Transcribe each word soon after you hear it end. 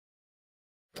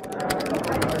What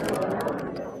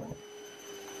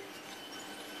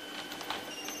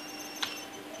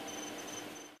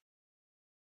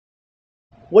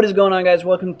is going on, guys?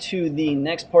 Welcome to the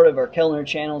next part of our Keltner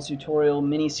Channels tutorial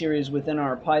mini-series within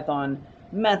our Python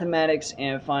mathematics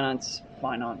and finance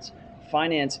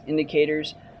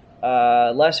indicators.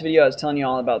 Last video I was telling you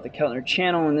all about the Keltner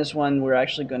channel. In this one we're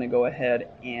actually going to go ahead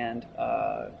and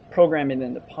program it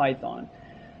into Python.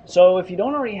 So if you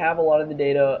don't already have a lot of the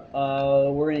data,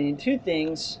 we're going to need two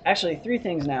things, actually three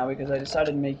things now, because I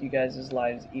decided to make you guys'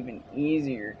 lives even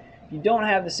easier. If you don't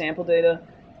have the sample data,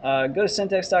 go to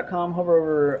syntax.com, hover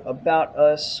over About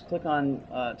Us, click on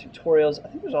Tutorials. I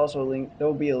think there's also a link, there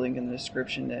will be a link in the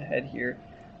description to head here.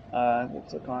 We'll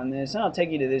click on this, and I'll take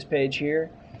you to this page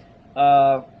here.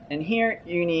 And here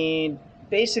you need,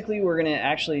 basically we're going to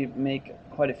actually make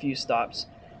quite a few stops.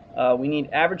 We need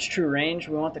average true range.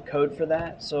 We want the code for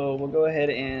that, so we'll go ahead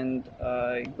and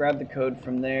grab the code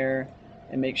from there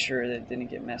and make sure that it didn't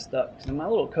get messed up. Because in my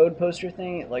little code poster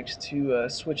thing, it likes to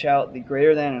switch out the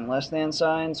greater than and less than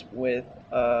signs with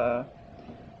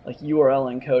like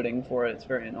URL encoding for it. It's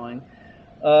very annoying.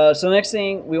 So next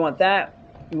thing, we want that.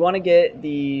 We want to get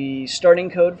the starting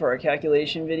code for our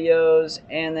calculation videos,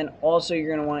 and then also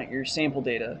you're going to want your sample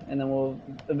data, and then we'll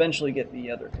eventually get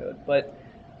the other code. But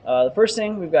the first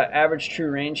thing, we've got average true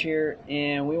range here,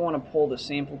 and we want to pull the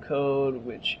sample code,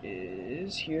 which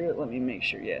is here. Let me make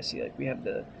sure. Yeah, see, like we have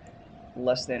the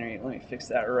less than, or let me fix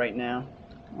that right now.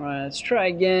 All right, let's try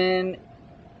again.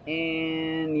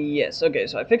 And yes, okay,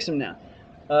 so I fixed them now.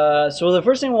 So the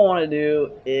first thing we'll want to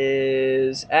do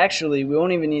is, actually, we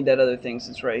won't even need that other thing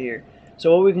since it's right here.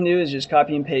 So what we can do is just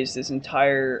copy and paste this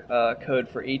entire code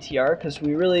for ATR, because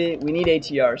we need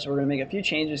ATR. So we're going to make a few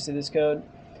changes to this code.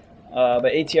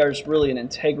 But ATR is really an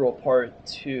integral part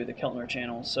to the Keltner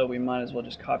channel, so we might as well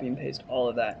just copy and paste all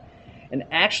of that. And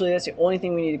actually, that's the only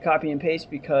thing we need to copy and paste,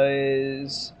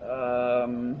 because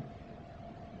the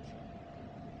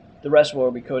rest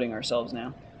we'll be coding ourselves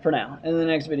now, for now. And in the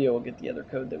next video, we'll get the other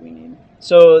code that we need.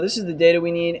 So this is the data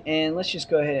we need, and let's just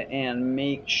go ahead and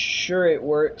make sure it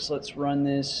works. Let's run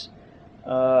this.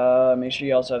 Make sure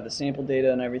you also have the sample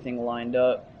data and everything lined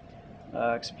up.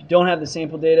 Because if you don't have the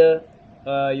sample data,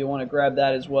 you'll want to grab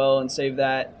that as well and save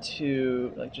that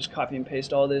to, like, just copy and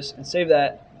paste all this and save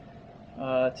that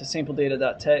to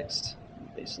sampledata.txt,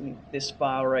 basically this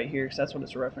file right here, because that's what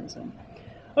it's referencing.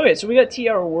 Okay, so we got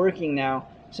TR working now.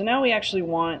 So now we actually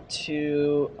want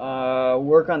to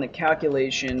work on the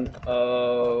calculation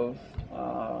of,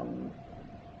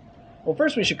 well,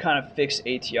 first we should kind of fix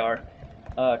ATR,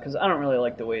 because I don't really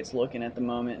like the way it's looking at the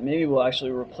moment. Maybe we'll actually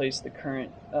replace the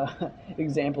current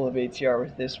example of ATR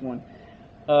with this one.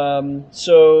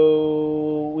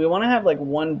 So we want to have like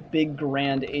one big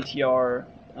grand ATR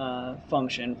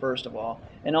function first of all,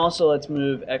 and also let's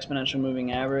move exponential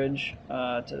moving average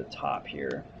to the top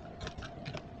here.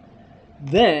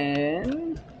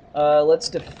 Then let's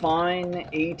define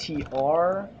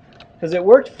ATR, because it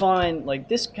worked fine. Like,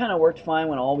 this kind of worked fine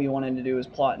when all we wanted to do was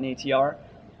plot an ATR,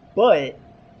 but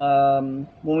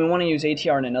when we want to use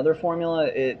ATR in another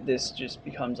formula, this just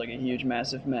becomes like a huge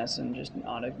massive mess and just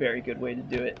not a very good way to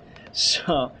do it.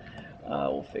 So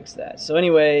we'll fix that. So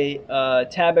anyway,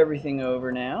 tab everything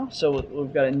over now. So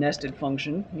we've got a nested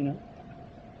function, you know.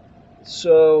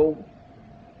 So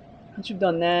once you've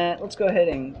done that, let's go ahead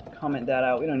and comment that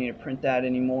out. We don't need to print that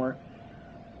anymore.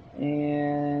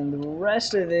 And the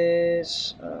rest of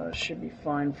this should be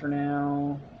fine for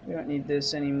now. We don't need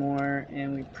this anymore.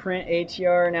 And we print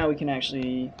ATR. Now we can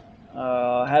actually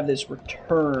have this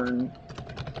return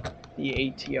the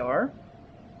ATR.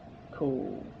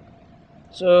 Cool.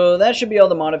 So that should be all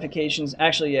the modifications.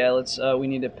 Actually, yeah, let's we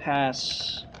need to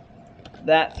pass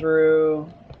that through.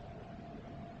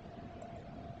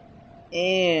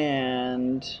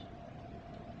 And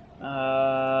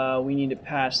we need to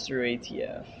pass through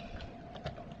ATF.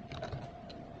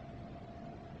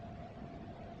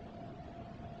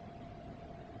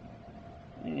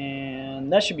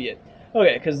 And that should be it.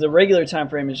 Okay, because the regular time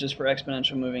frame is just for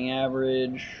exponential moving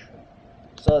average.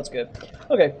 So that's good.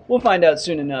 Okay, we'll find out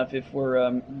soon enough if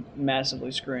we're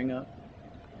massively screwing up.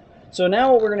 So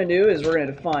now what we're going to do is we're going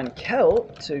to define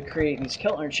Kelt to create these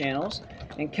Keltner channels.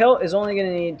 And Kelt is only going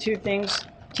to need two things,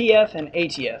 TF and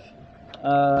ATF.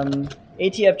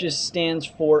 ATF just stands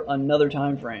for another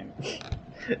time frame.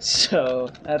 So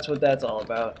that's what that's all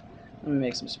about. Let me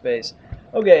make some space.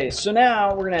 Okay, so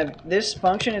now we're going to have, this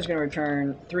function is going to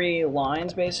return 3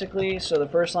 lines basically. So the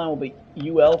first line will be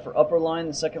UL for upper line,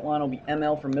 the second line will be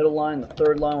ML for middle line, the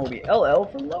third line will be LL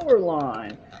for lower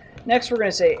line. Next we're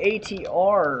going to say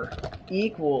ATR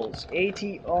equals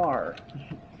ATR.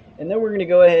 And then we're going to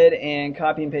go ahead and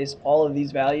copy and paste all of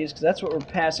these values because that's what we're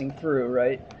passing through,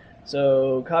 right?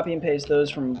 So copy and paste those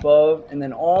from above, and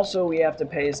then also we have to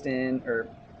paste in or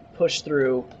push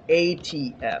through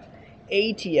ATF.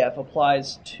 ATF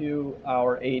applies to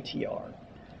our ATR.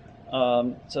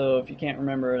 So if you can't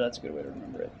remember, that's a good way to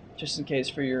remember it. Just in case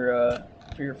for your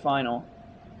final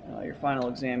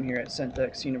exam here at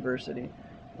Centex University.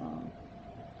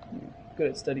 Good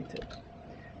at study tips.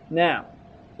 Now,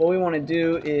 what we want to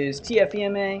do is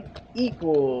TFEMA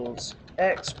equals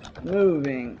exp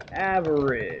moving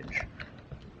average.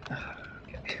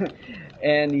 Okay.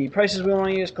 And the prices we want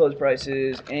to use, close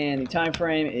prices, and the time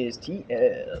frame is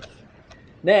TF.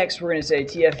 Next, we're going to say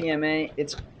TFEMA.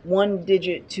 It's one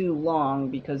digit too long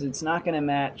because it's not going to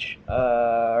match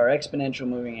our exponential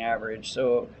moving average,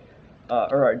 so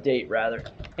or our date rather.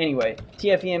 Anyway,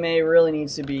 TFEMA really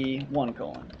needs to be 1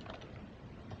 colon.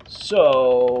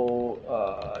 So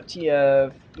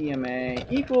TFEMA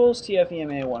equals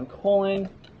TFEMA 1 colon,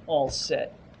 all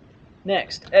set.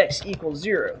 Next, x equals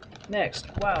 0. Next,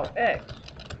 wow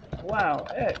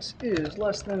x is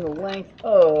less than the length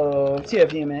of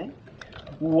TFEMA.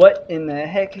 What in the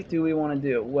heck do we want to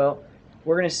do? Well,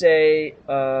 we're going to say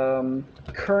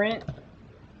current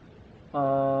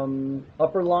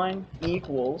upper line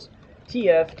equals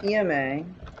TFEMA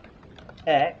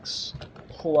x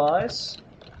plus,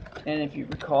 and if you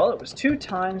recall, it was 2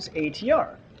 times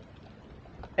ATR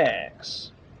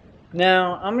x.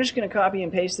 Now, I'm just going to copy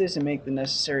and paste this and make the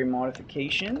necessary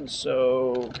modifications.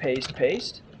 So,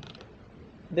 paste.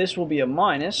 This will be a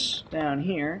minus down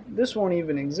here. This won't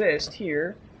even exist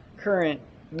here. Current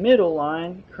middle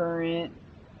line, current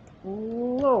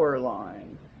lower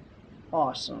line.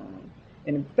 Awesome.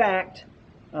 And in fact,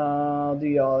 I'll do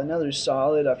y'all another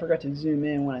solid. I forgot to zoom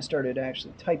in when I started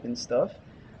actually typing stuff.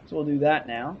 So we'll do that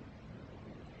now.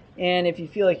 And if you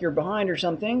feel like you're behind or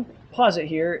something, pause it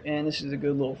here, and this is a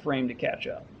good little frame to catch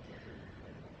up.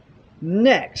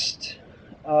 Next,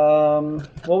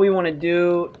 what we want to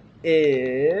do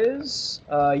is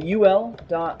ul.append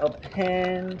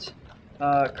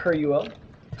cur.ul.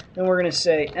 Then we're going to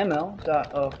say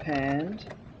ml.append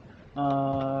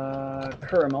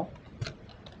caramel,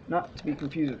 not to be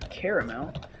confused with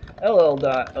caramel.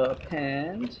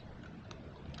 ll.append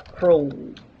curl.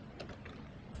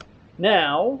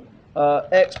 Now,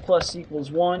 x plus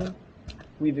equals 1.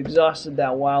 We've exhausted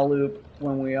that while loop.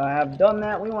 When we have done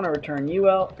that, we want to return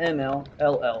ul, ml,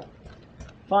 ll.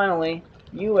 Finally,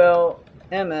 ul,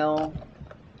 ml,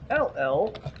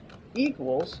 ll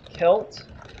equals Kelt,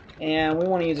 and we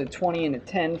want to use a 20 and a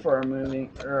 10 for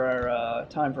our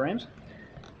time frames.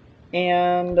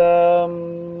 And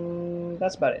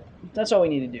that's about it. That's all we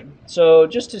need to do. So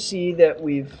just to see that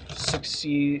we've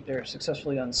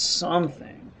successfully done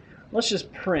something, let's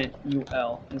just print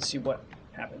ul and see what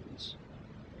happens.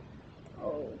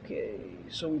 Okay,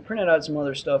 so we printed out some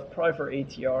other stuff, probably for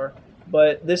ATR,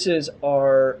 but this is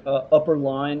our upper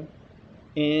line,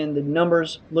 and the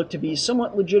numbers look to be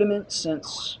somewhat legitimate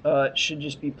since it should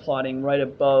just be plotting right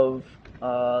above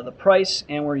the price,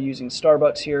 and we're using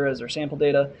Starbucks here as our sample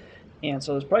data, and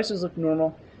so those prices look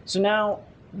normal. So now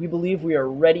we believe we are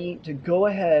ready to go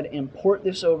ahead and port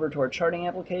this over to our charting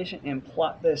application and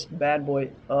plot this bad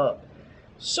boy up.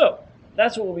 So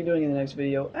that's what we'll be doing in the next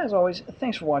video. As always,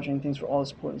 thanks for watching, thanks for all the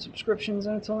support and subscriptions,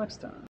 and until next time.